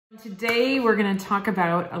Today we're going to talk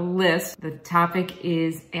about a list. The topic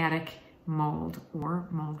is attic mold or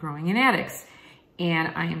mold growing in attics.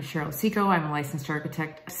 And I am Cheryl Seco. I'm a licensed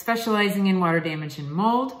architect specializing in water damage and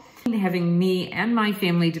mold. Having me and my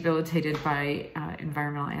family debilitated by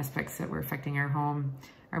environmental aspects that were affecting our home,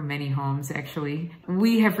 our many homes actually.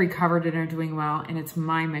 We have recovered and are doing well, and it's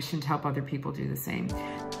my mission to help other people do the same.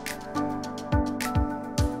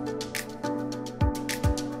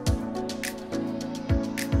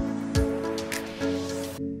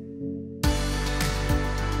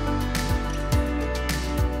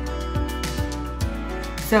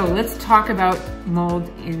 So let's talk about mold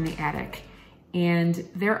in the attic. And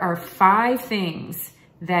there are 5 things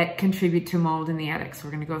that contribute to mold in the attic. So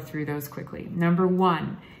we're gonna go through those quickly. Number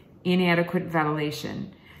 1, inadequate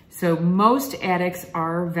ventilation. So most attics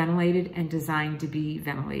are ventilated and designed to be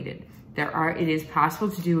ventilated. It is possible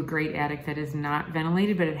to do a great attic that is not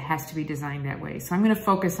ventilated, but it has to be designed that way. So I'm gonna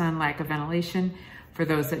focus on lack of ventilation for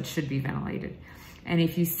those that should be ventilated. And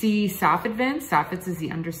if you see soffit vents, soffits is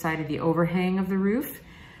the underside of the overhang of the roof.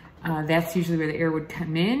 That's usually where the air would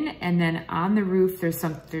come in. And then on the roof, there's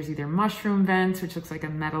either mushroom vents, which looks like a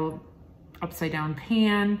metal upside down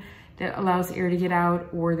pan that allows air to get out,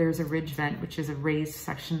 or there's a ridge vent, which is a raised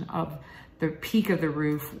section of the peak of the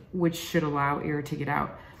roof, which should allow air to get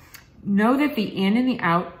out. Know that the in and the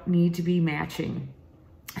out need to be matching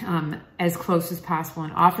as close as possible.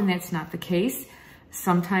 And often that's not the case.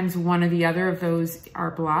 Sometimes one or the other of those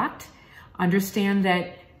are blocked. Understand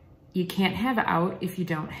that you can't have out if you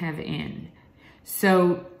don't have in.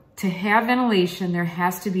 So to have ventilation, there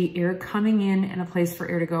has to be air coming in and a place for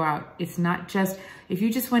air to go out. It's not just, if you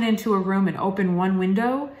just went into a room and opened one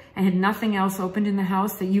window and had nothing else opened in the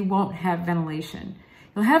house, that you won't have ventilation.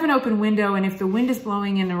 You'll have an open window, and if the wind is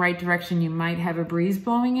blowing in the right direction, you might have a breeze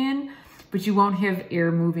blowing in, but you won't have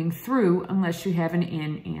air moving through unless you have an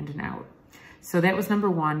in and an out. So that was number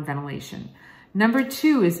 1, ventilation. Number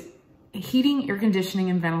 2 is heating, air conditioning,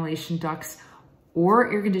 and ventilation ducts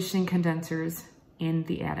or air conditioning condensers in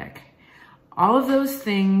the attic. All of those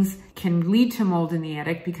things can lead to mold in the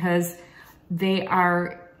attic because the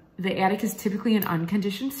attic is typically an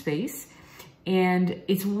unconditioned space, and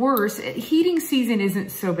it's worse. Heating season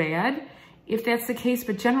isn't so bad if that's the case,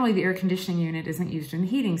 but generally the air conditioning unit isn't used in the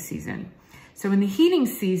heating season. So in the heating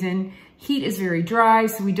season, heat is very dry,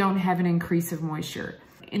 so we don't have an increase of moisture.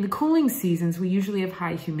 In the cooling seasons, we usually have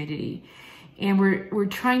high humidity, and we're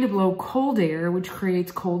trying to blow cold air, which creates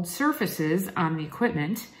cold surfaces on the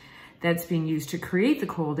equipment that's being used to create the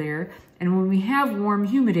cold air. And when we have warm,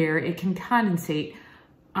 humid air, it can condensate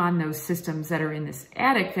on those systems that are in this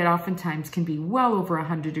attic that oftentimes can be well over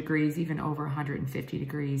 100 degrees, even over 150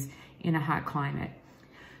 degrees in a hot climate.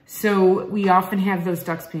 So we often have those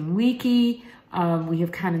ducts being leaky. We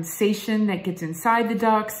have condensation that gets inside the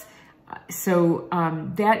ducts. So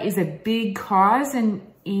that is a big cause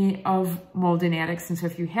of mold in attics. And so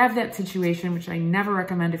if you have that situation, which I never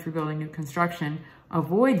recommend if you're building new construction,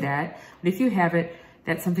 avoid that. But if you have it,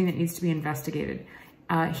 that's something that needs to be investigated.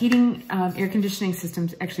 Heating, air conditioning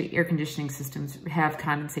systems have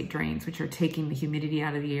condensate drains, which are taking the humidity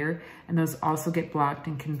out of the air. And those also get blocked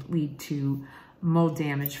and can lead to mold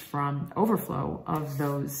damage from overflow of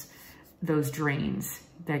those drains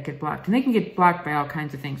that get blocked. And they can get blocked by all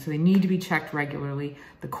kinds of things. So they need to be checked regularly.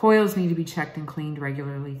 The coils need to be checked and cleaned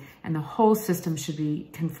regularly. And the whole system should be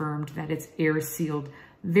confirmed that it's air sealed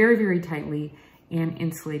very, very tightly and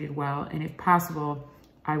insulated well. And if possible,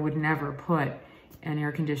 I would never put an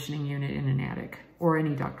air conditioning unit in an attic or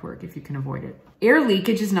any ductwork if you can avoid it. Air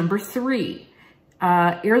leakage is number 3.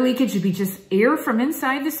 Air leakage would be just air from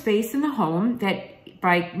inside the space in the home that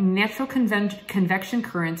by natural convection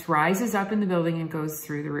currents rises up in the building and goes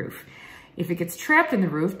through the roof. If it gets trapped in the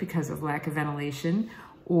roof because of lack of ventilation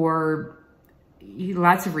or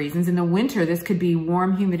lots of reasons, in the winter, this could be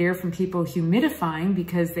warm, humid air from people humidifying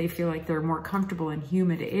because they feel like they're more comfortable in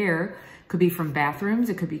humid air. It could be from bathrooms,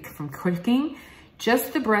 it could be from cooking.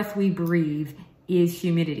 Just the breath we breathe is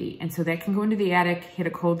humidity. And so that can go into the attic, hit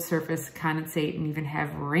a cold surface, condensate, and even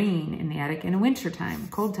have rain in the attic in the wintertime,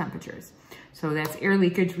 cold temperatures. So that's air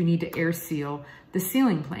leakage. We need to air seal the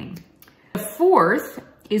ceiling plane. The 4th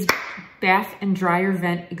is bath and dryer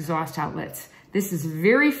vent exhaust outlets. This is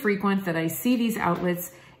very frequent that I see these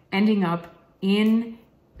outlets ending up in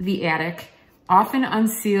the attic, often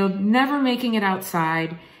unsealed, never making it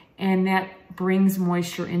outside, and that brings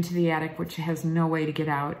moisture into the attic, which has no way to get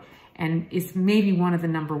out, and is maybe one of the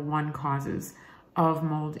number 1 causes of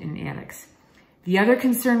mold in attics. The other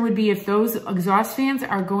concern would be if those exhaust fans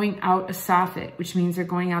are going out a soffit, which means they're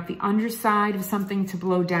going out the underside of something to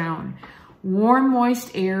blow down. Warm, moist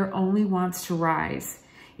air only wants to rise.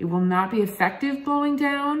 It will not be effective blowing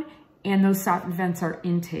down, and those soffit vents are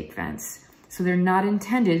intake vents. So they're not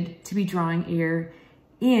intended to be drawing air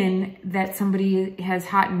in that somebody has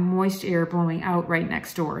hot and moist air blowing out right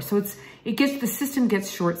next door. So the system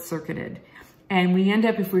gets short-circuited. And we end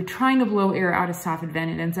up, if we're trying to blow air out of soffit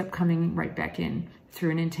vent, it ends up coming right back in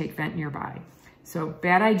through an intake vent nearby. So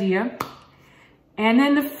bad idea. And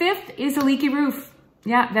then the fifth is a leaky roof.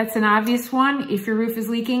 Yeah, that's an obvious one. If your roof is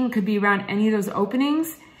leaking, it could be around any of those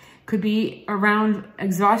openings. Could be around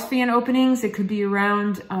exhaust fan openings. It could be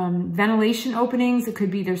around ventilation openings. It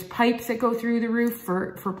could be there's pipes that go through the roof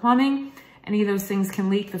for plumbing. Any of those things can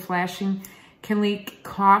leak. The flashing can leak.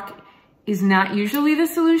 Caulk is not usually the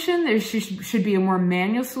solution. There should be a more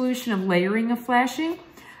manual solution of layering of flashing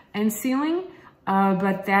and sealing.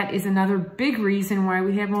 But that is another big reason why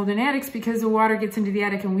we have mold in attics, because the water gets into the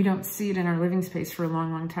attic and we don't see it in our living space for a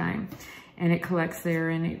long, long time. And it collects there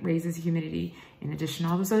and it raises humidity in addition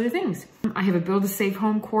to all those other things. I have a Build a Safe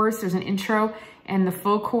Home course. There's an intro and the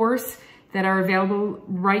full course that are available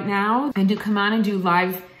right now. I do come on and do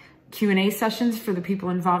live Q&A sessions for the people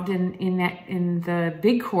involved in the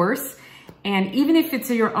big course. And even if it's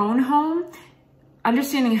your own home,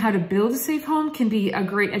 understanding how to build a safe home can be a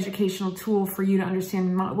great educational tool for you to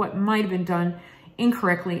understand what might have been done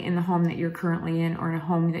incorrectly in the home that you're currently in or in a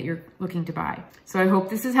home that you're looking to buy. So I hope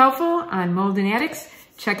this is helpful on mold in attics.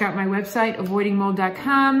 Check out my website,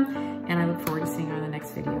 avoidingmold.com, and I look forward to seeing you on the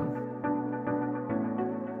next video.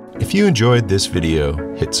 If you enjoyed this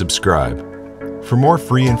video, hit subscribe. For more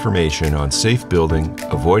free information on safe building,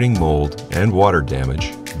 avoiding mold, and water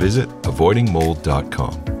damage, visit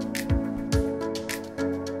avoidingmold.com.